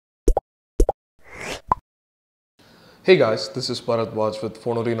Hey guys, this is Bharatwaj with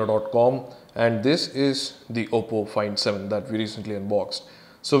Fonearena.com and this is the Oppo Find 7 that we recently unboxed.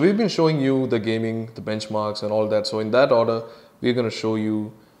 So we've been showing you the gaming, the benchmarks and all that. So in that order, we're going to show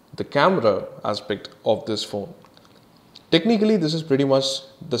you the camera aspect of this phone. Technically, this is pretty much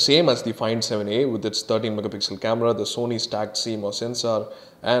the same as the Find 7a with its 13 megapixel camera, the Sony stacked CMOS sensor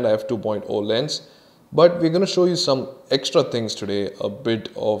and f2.0 lens. But we're going to show you some extra things today, a bit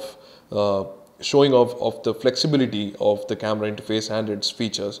of showing off of the flexibility of the camera interface and its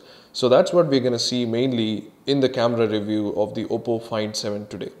features. So that's what we're going to see mainly in the camera review of the Oppo Find 7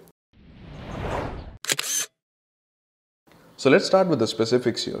 today. So let's start with the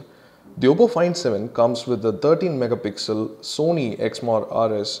specifics here. The Oppo Find 7 comes with the 13 megapixel Sony XMOR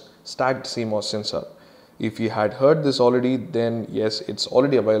RS stacked CMOS sensor. If you had heard this already, then yes, it's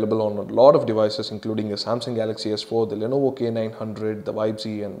already available on a lot of devices including the Samsung Galaxy S4, the Lenovo K900, the Vibe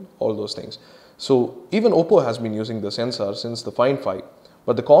Z and all those things. So even Oppo has been using the sensor since the Find 5,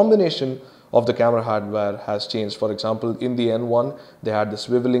 but the combination of the camera hardware has changed. For example, in the N1, they had the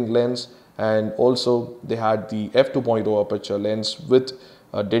swiveling lens and also they had the f2.0 aperture lens with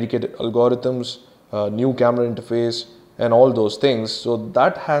dedicated algorithms, new camera interface and all those things. So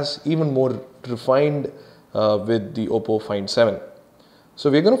that has even more refined with the Oppo Find 7.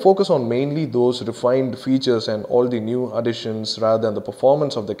 So we're going to focus on mainly those refined features and all the new additions rather than the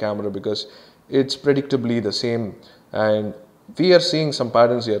performance of the camera because it's predictably the same, and we are seeing some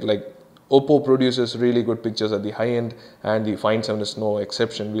patterns here. Like Oppo produces really good pictures at the high end and the Find 7 is no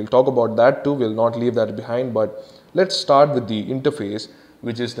exception. We'll talk about that too, we'll not leave that behind, but let's start with the interface,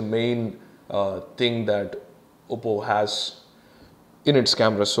 which is the main thing that Oppo has in its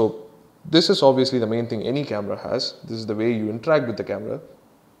camera. So this is obviously the main thing any camera has. This is the way you interact with the camera.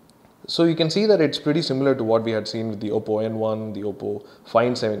 So you can see that it's pretty similar to what we had seen with the Oppo N1, the Oppo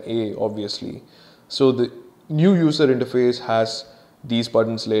Find 7a obviously. So the new user interface has these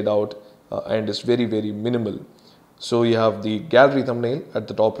buttons laid out and is very minimal. So you have the gallery thumbnail at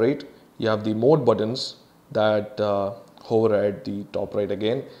the top right, you have the mode buttons that hover at the top right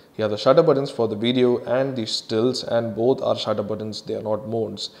again. You have the shutter buttons for the video and the stills, and both are shutter buttons, they are not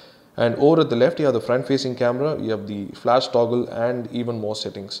modes. And over at the left you have the front facing camera, you have the flash toggle and even more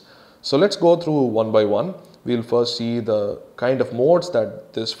settings. So let's go through one by one. We'll first see the kind of modes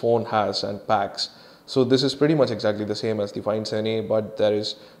that this phone has and packs. So this is pretty much exactly the same as the Find 7a, but there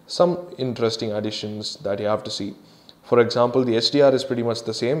is some interesting additions that you have to see. For example, the HDR is pretty much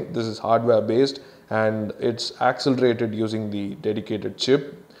the same. This is hardware based and it's accelerated using the dedicated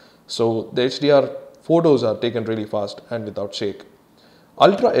chip. So the HDR photos are taken really fast and without shake.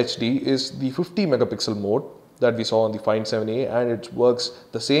 Ultra HD is the 50 megapixel mode that we saw on the Find 7a, and it works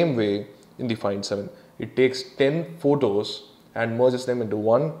the same way in the Find 7. It takes 10 photos and merges them into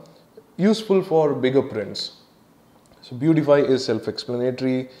one, useful for bigger prints. So Beautify is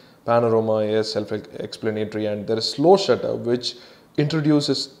self-explanatory, Panorama is self-explanatory, and there is slow shutter which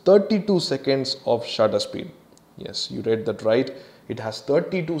introduces 32 seconds of shutter speed. Yes, you read that right. It has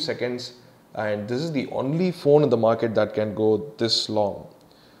 32 seconds and this is the only phone in the market that can go this long.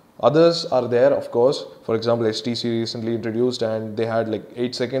 Others are there, of course. For example, HTC recently introduced and they had like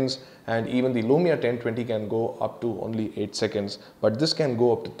 8 seconds, and even the Lumia 1020 can go up to only 8 seconds. But this can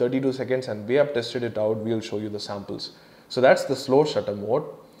go up to 32 seconds and we have tested it out. We'll show you the samples. So that's the slow shutter mode.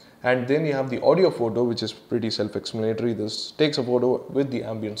 And then you have the audio photo, which is pretty self-explanatory. This takes a photo with the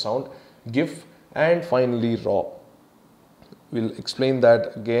ambient sound, GIF, and finally RAW. We'll explain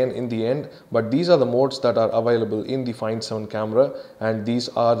that again in the end, but these are the modes that are available in the Find 7 camera, and these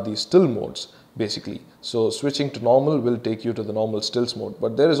are the still modes basically. So switching to normal will take you to the normal stills mode,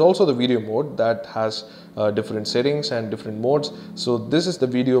 but there is also the video mode that has different settings and different modes. So this is the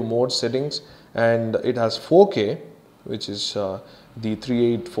video mode settings, and it has 4K, which is the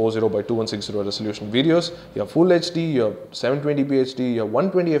 3840 by 2160 resolution videos. You have full HD, you have 720p HD, you have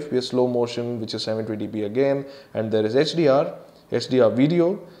 120 fps slow motion, which is 720p again, and there is HDR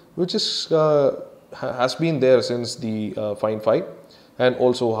video, which is has been there since the Find 5, and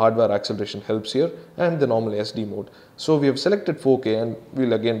also hardware acceleration helps here, and the normal SD mode. So we have selected 4K and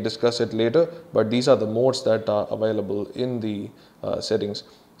we'll again discuss it later, but these are the modes that are available in the settings.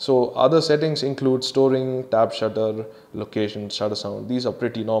 So other settings include storing, tap shutter, location, shutter sound. These are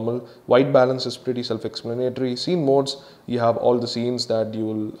pretty normal. White balance is pretty self-explanatory. Scene modes, you have all the scenes that you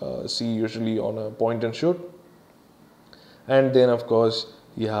will see usually on a point and shoot. And then of course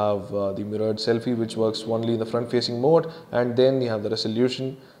you have the mirrored selfie, which works only in the front facing mode. And then you have the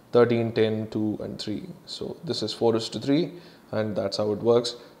resolution 13, 10, 2 and 3. So this is 4:3 and that's how it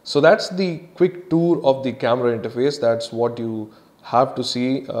works. So that's the quick tour of the camera interface. That's what you have to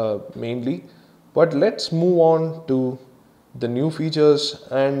see mainly. But let's move on to the new features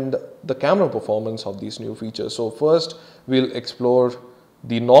and the camera performance of these new features. So first we'll explore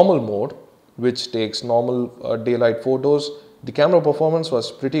the normal mode, which takes normal daylight photos. The camera performance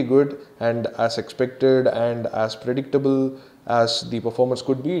was pretty good, and as expected and as predictable as the performance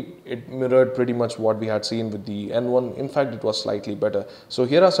could be, it mirrored pretty much what we had seen with the N1. In fact, it was slightly better. So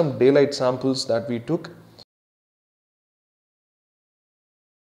here are some daylight samples that we took.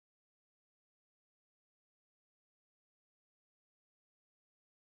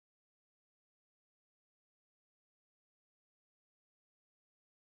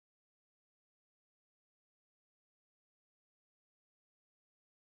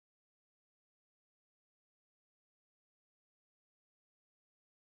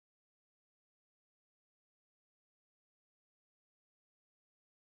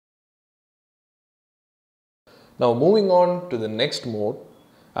 Now moving on to the next mode,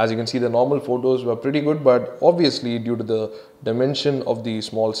 as you can see the normal photos were pretty good, but obviously due to the dimension of the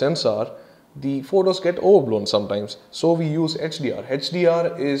small sensor, the photos get overblown sometimes. So we use HDR.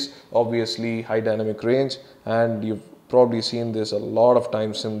 HDR is obviously high dynamic range, and you've probably seen this a lot of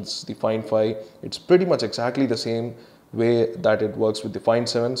times since the Find 5. It's pretty much exactly the same way that it works with the Find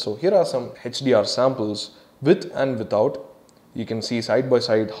 7. So here are some HDR samples with and without. You can see side by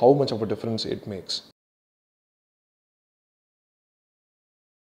side how much of a difference it makes.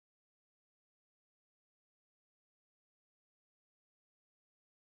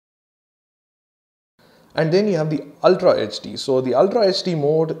 And then you have the Ultra HD. So the Ultra HD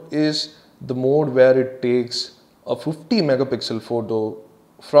mode is the mode where it takes a 50 megapixel photo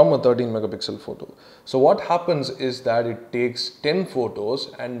from a 13 megapixel photo. So what happens is that it takes 10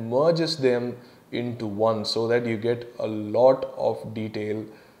 photos and merges them into one, so that you get a lot of detail.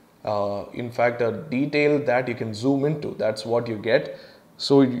 In fact, a detail that you can zoom into, that's what you get.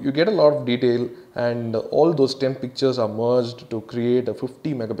 So you get a lot of detail, and all those 10 pictures are merged to create a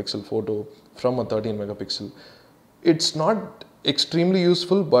 50 megapixel photo from a 13 megapixel. It's not extremely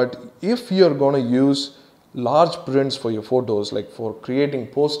useful, but if you're going to use large prints for your photos, like for creating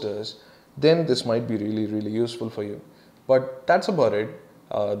posters, then this might be really useful for you. But that's about it.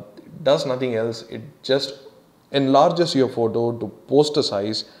 It does nothing else. It just enlarges your photo to poster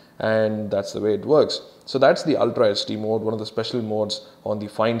size, and that's the way it works. So that's the Ultra HD mode, one of the special modes on the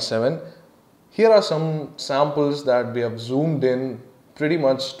Find 7. Here are some samples that we have zoomed in pretty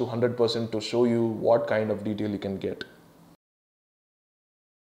much to 100% to show you what kind of detail you can get.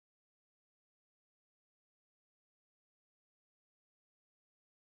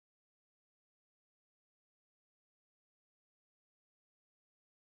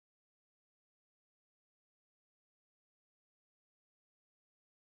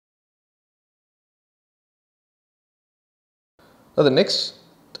 Now the next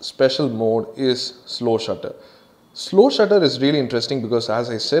special mode is slow shutter. Slow shutter is really interesting because, as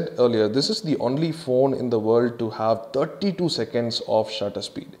I said earlier, this is the only phone in the world to have 32 seconds of shutter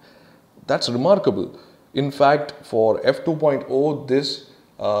speed. That's remarkable. In fact, for f2.0, this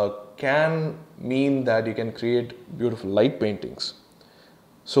can mean that you can create beautiful light paintings.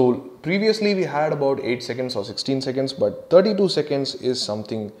 So previously we had about 8 seconds or 16 seconds, but 32 seconds is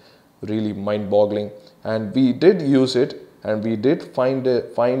something really mind-boggling, and we did use it, and we did find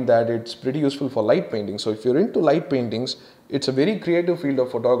that it's pretty useful for light painting. So if you're into light paintings, it's a very creative field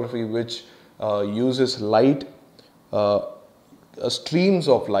of photography which uses light, streams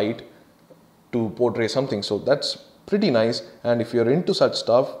of light to portray something. So that's pretty nice, and if you're into such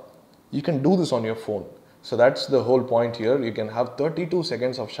stuff, you can do this on your phone. So that's the whole point here. You can have 32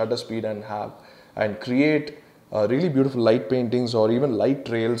 seconds of shutter speed and create really beautiful light paintings or even light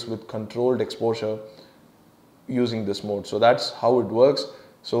trails with controlled exposure using this mode. So that's how it works.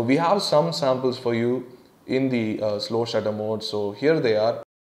 So we have some samples for you in the slow shutter mode. So here they are.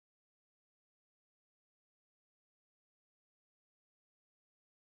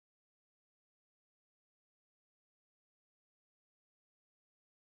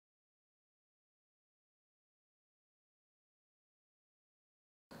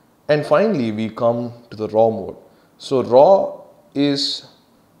 And finally, we come to the RAW mode. So RAW is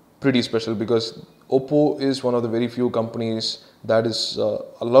pretty special because Oppo is one of the very few companies that is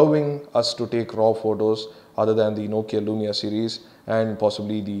allowing us to take RAW photos other than the Nokia Lumia series and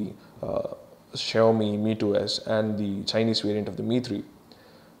possibly the Xiaomi Mi 2S and the Chinese variant of the Mi 3.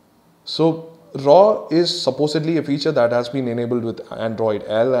 So RAW is supposedly a feature that has been enabled with Android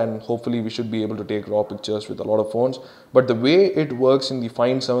L, and hopefully we should be able to take RAW pictures with a lot of phones. But the way it works in the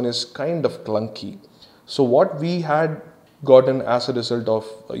Find 7 is kind of clunky. So what we had gotten as a result of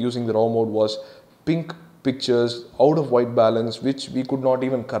using the RAW mode was pink pictures out of white balance, which we could not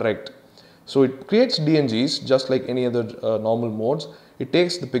even correct. So it creates DNGs just like any other normal modes. It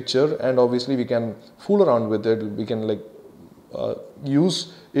takes the picture, and obviously we can fool around with it. We can like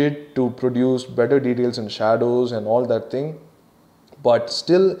use it to produce better details in shadows and all that thing, but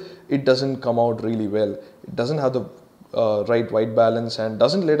still it doesn't come out really well. It doesn't have the right white balance and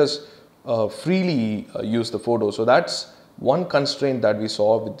doesn't let us freely use the photo. So that's one constraint that we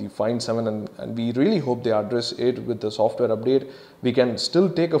saw with the Find 7, and we really hope they address it with the software update. We can still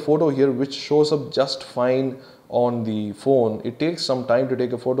take a photo here which shows up just fine on the phone. It takes some time to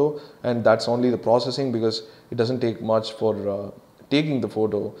take a photo, and that's only the processing, because it doesn't take much for taking the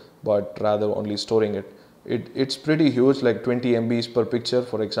photo, but rather only storing it. It's pretty huge, like 20 MBs per picture.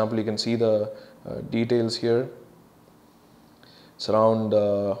 For example, you can see the details here. It's around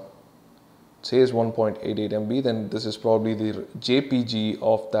says 1.88 MB. Then this is probably the JPG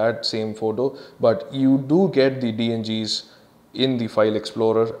of that same photo, but you do get the DNGs in the file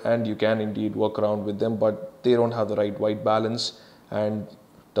explorer, and you can indeed work around with them, but they don't have the right white balance and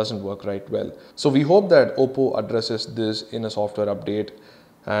doesn't work right well. So we hope that Oppo addresses this in a software update,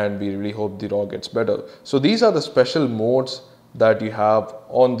 and we really hope the RAW gets better. So these are the special modes that you have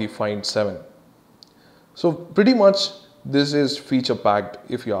on the Find 7. So pretty much this is feature packed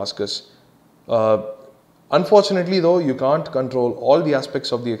if you ask us. Unfortunately though, you can't control all the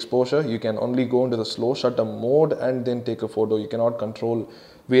aspects of the exposure. You can only go into the slow shutter mode and then take a photo. You cannot control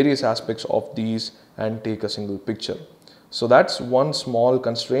various aspects of these and take a single picture. So that's one small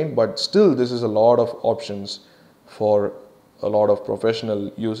constraint, but still this is a lot of options for a lot of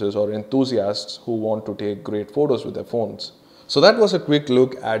professional users or enthusiasts who want to take great photos with their phones. So that was a quick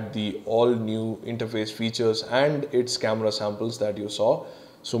look at the all new interface features and its camera samples that you saw.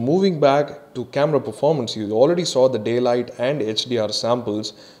 So moving back to camera performance, you already saw the daylight and HDR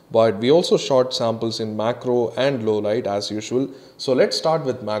samples, but we also shot samples in macro and low light as usual. So let's start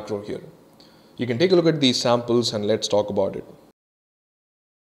with macro here. You can take a look at these samples and let's talk about it.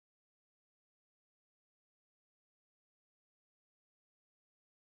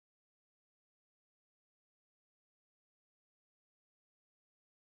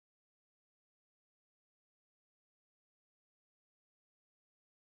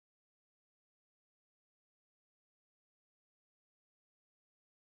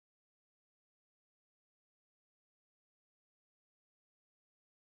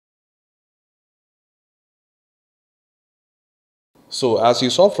 So as you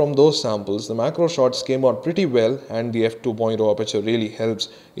saw from those samples, the macro shots came out pretty well, and the f2.0 aperture really helps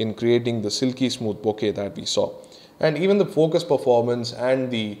in creating the silky smooth bokeh that we saw. And even the focus performance and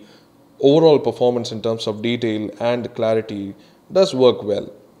the overall performance in terms of detail and clarity does work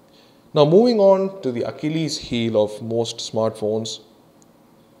well. Now moving on to the Achilles heel of most smartphones,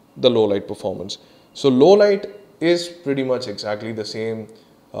 the low light performance. So low light is pretty much exactly the same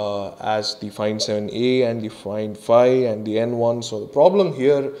as the Find 7a and the Find 5 and the N1. So the problem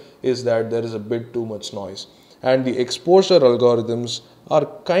here is that there is a bit too much noise, and the exposure algorithms are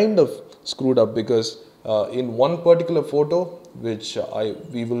kind of screwed up, because in one particular photo, which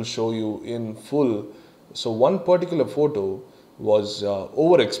we will show you in full. So one particular photo was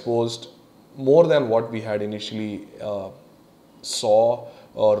overexposed more than what we had initially saw,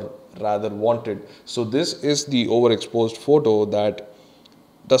 or rather wanted. So this is the overexposed photo that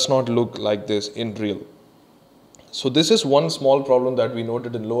does not look like this in real. So this is one small problem that we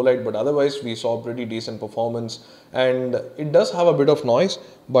noted in low light, but otherwise we saw pretty decent performance, and it does have a bit of noise,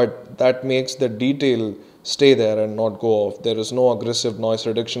 but that makes the detail stay there and not go off. There is no aggressive noise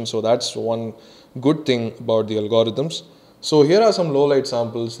reduction, so that's one good thing about the algorithms. So here are some low light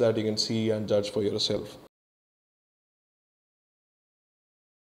samples that you can see and judge for yourself.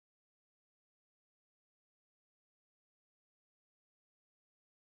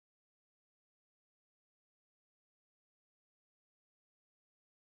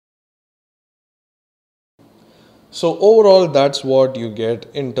 So overall, that's what you get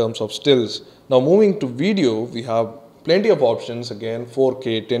in terms of stills. Now moving to video, we have plenty of options. Again,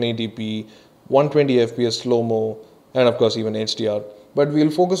 4K, 1080p, 120 FPS slow-mo, and of course even HDR. But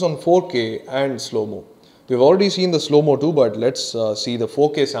we'll focus on 4K and slow-mo. We've already seen the slow-mo too, but let's see the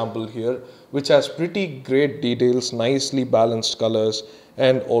 4K sample here, which has pretty great details, nicely balanced colors,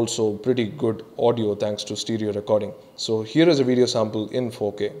 and also pretty good audio thanks to stereo recording. So here is a video sample in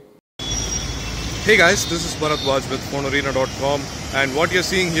 4K. Hey guys, this is Bharatwaj with Fonearena.com, and what you're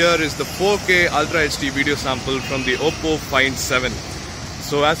seeing here is the 4K Ultra HD video sample from the Oppo Find 7.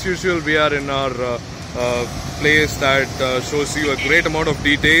 So as usual, we are in our place that shows you a great amount of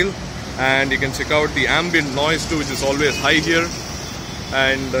detail, and you can check out the ambient noise too, which is always high here.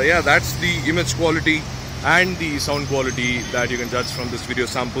 And yeah, that's the image quality and the sound quality that you can judge from this video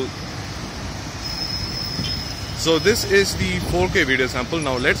sample. So this is the 4K video sample.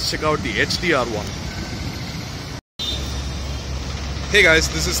 Now let's check out the HDR one. Hey guys,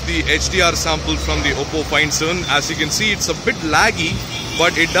 this is the HDR sample from the Oppo Find 7. As you can see, it's a bit laggy,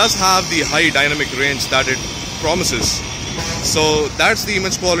 but it does have the high dynamic range that it promises. So that's the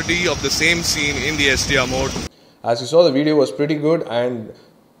image quality of the same scene in the HDR mode. As you saw, the video was pretty good, and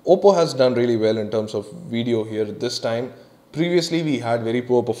Oppo has done really well in terms of video here this time. Previously we had very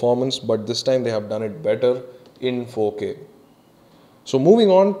poor performance, but this time they have done it better in 4K. So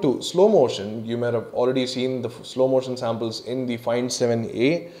moving on to slow motion, you might have already seen the slow motion samples in the Find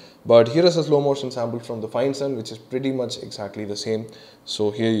 7A, but here is a slow motion sample from the Find 7 which is pretty much exactly the same.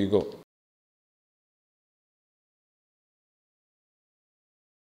 So here you go.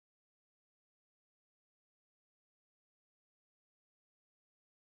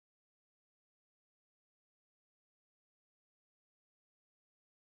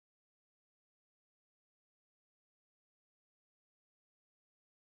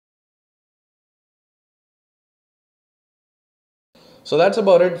 So that's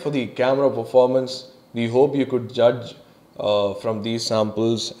about it for the camera performance. We hope you could judge from these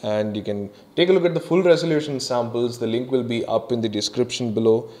samples, and you can take a look at the full resolution samples. The link will be up in the description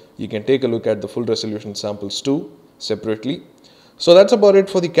below. You can take a look at the full resolution samples too separately. So that's about it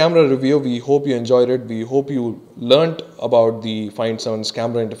for the camera review. We hope you enjoyed it. We hope you learnt about the Find 7's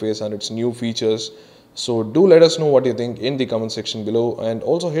camera interface and its new features. So do let us know what you think in the comment section below, and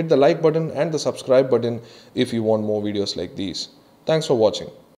also hit the like button and the subscribe button if you want more videos like these. Thanks for watching.